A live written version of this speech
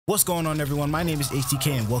What's going on, everyone? My name is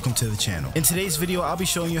HDK and welcome to the channel. In today's video, I'll be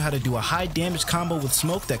showing you how to do a high damage combo with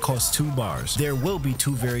smoke that costs 2 bars. There will be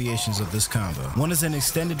 2 variations of this combo. One is an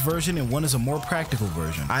extended version and one is a more practical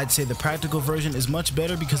version. I'd say the practical version is much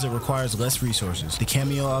better because it requires less resources. The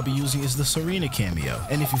cameo I'll be using is the Serena cameo.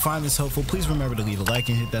 And if you find this helpful, please remember to leave a like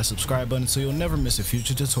and hit that subscribe button so you'll never miss a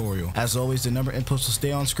future tutorial. As always, the number inputs will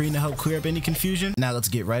stay on screen to help clear up any confusion. Now let's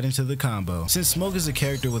get right into the combo. Since Smoke is a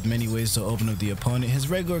character with many ways to open up the opponent, his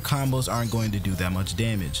regular combos aren't going to do that much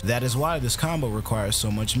damage. That is why this combo requires so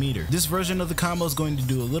much meter. This version of the combo is going to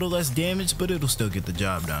do a little less damage, but it'll still get the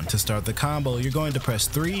job done. To start the combo, you're going to press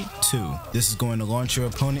 3, 2. This is going to launch your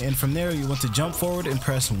opponent, and from there you want to jump forward and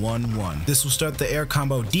press 1, 1. This will start the air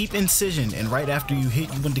combo Deep Incision, and right after you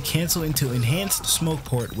hit, you want to cancel into Enhanced Smoke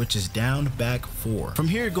Port, which is down, back, 4. From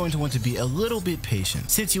here, you're going to want to be a little bit patient.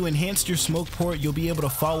 Since you enhanced your smoke port, you'll be able to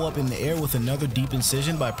follow up in the air with another Deep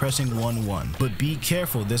Incision by pressing 1, 1. But be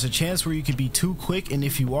careful, there's a chance where you could be too quick, and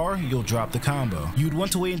if you are, you'll drop the combo. You'd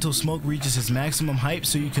want to wait until Smoke reaches his maximum height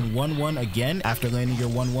so you can 1, 1 again. After landing your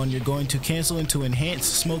 1, 1, you're going to cancel into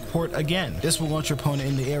Enhanced Smoke Port again. This will launch your opponent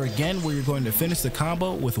in the air again, where you're going to finish the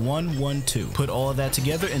combo with 1, 1, 2. Put all of that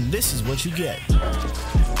together and this is what you get.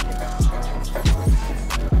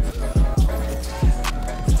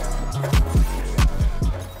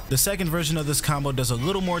 The second version of this combo does a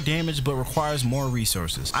little more damage but requires more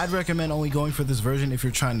resources. I'd recommend only going for this version if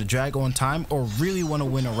you're trying to drag on time or really want to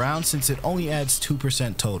win a round, since it only adds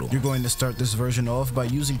 2% total. You're going to start this version off by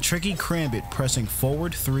using Tricky Crambit, pressing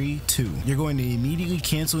forward 3, 2. You're going to immediately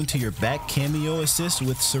cancel into your back cameo assist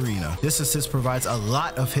with Serena. This assist provides a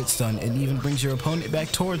lot of hit stun and even brings your opponent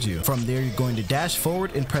back towards you. From there, you're going to dash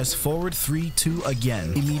forward and press forward 3, 2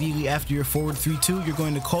 again. Immediately after your forward 3, 2, you're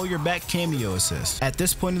going to call your back cameo assist. At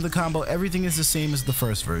this point in the combo, everything is the same as the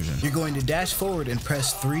first version. You're going to dash forward and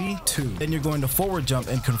press 3, 2. Then you're going to forward jump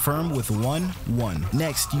and confirm with 1, 1.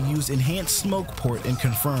 Next, you use Enhanced Smoke Port and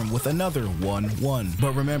confirm with another 1, 1.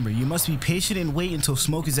 But remember, you must be patient and wait until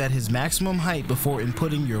Smoke is at his maximum height before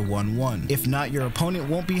inputting your 1, 1. If not, your opponent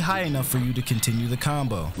won't be high enough for you to continue the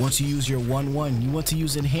combo. Once you use your 1, 1, you want to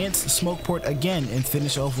use Enhanced Smoke Port again and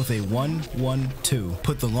finish off with a 1, 1, 2.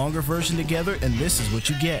 Put the longer version together and this is what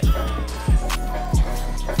you get.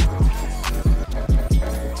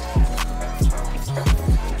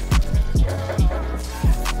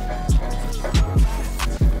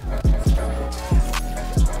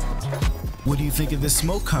 What do you think of this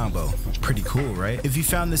smoke combo? Pretty cool, right? If you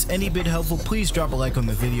found this any bit helpful, please drop a like on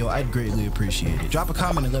the video. I'd greatly appreciate it. Drop a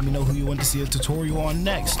comment and let me know who you want to see a tutorial on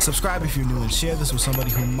next. Subscribe if you're new and share this with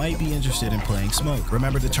somebody who might be interested in playing Smoke.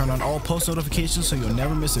 Remember to turn on all post notifications so you'll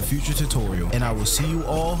never miss a future tutorial. And I will see you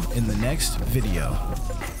all in the next video.